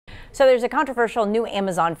So there's a controversial new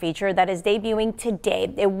Amazon feature that is debuting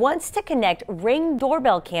today. It wants to connect Ring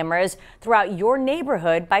doorbell cameras throughout your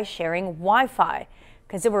neighborhood by sharing Wi-Fi.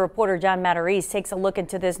 Consumer reporter John Matarese takes a look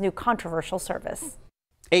into this new controversial service.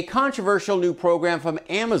 A controversial new program from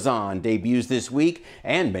Amazon debuts this week,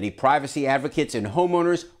 and many privacy advocates and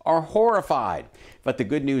homeowners are horrified. But the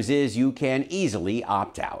good news is you can easily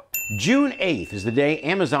opt out. June 8th is the day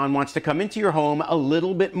Amazon wants to come into your home a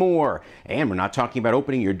little bit more. And we're not talking about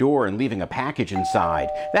opening your door and leaving a package inside.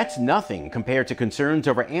 That's nothing compared to concerns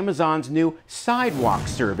over Amazon's new sidewalk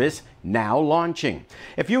service now launching.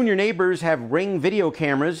 If you and your neighbors have Ring video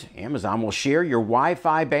cameras, Amazon will share your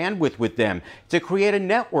Wi-Fi bandwidth with them to create a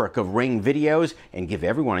network of Ring videos and give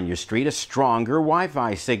everyone on your street a stronger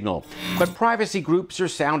Wi-Fi signal. But privacy groups are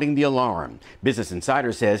sounding the alarm. Business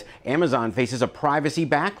Insider says Amazon faces a privacy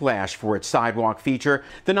backlash for its sidewalk feature.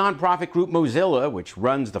 The nonprofit group Mozilla, which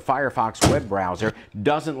runs the Firefox web browser,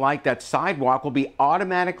 doesn't like that sidewalk will be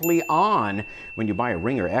automatically on when you buy a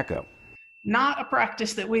Ring or Echo. Not a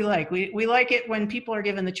practice that we like. We like it when people are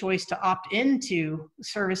given the choice to opt into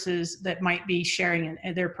services that might be sharing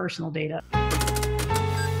their personal data.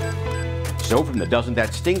 So from the Doesn't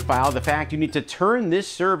That Stink file, the fact you need to turn this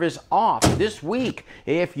service off this week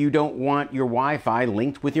if you don't want your Wi-Fi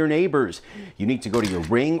linked with your neighbors. You need to go to your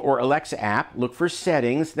Ring or Alexa app, look for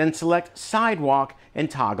settings, then select Sidewalk and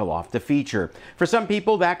toggle off the feature. For some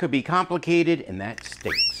people, that could be complicated, and that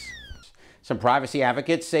stinks. Some privacy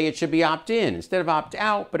advocates say it should be opt-in instead of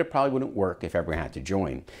opt-out, but it probably wouldn't work if everyone had to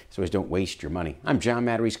join. So don't waste your money. I'm John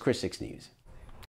Matarese, Chris 6 News.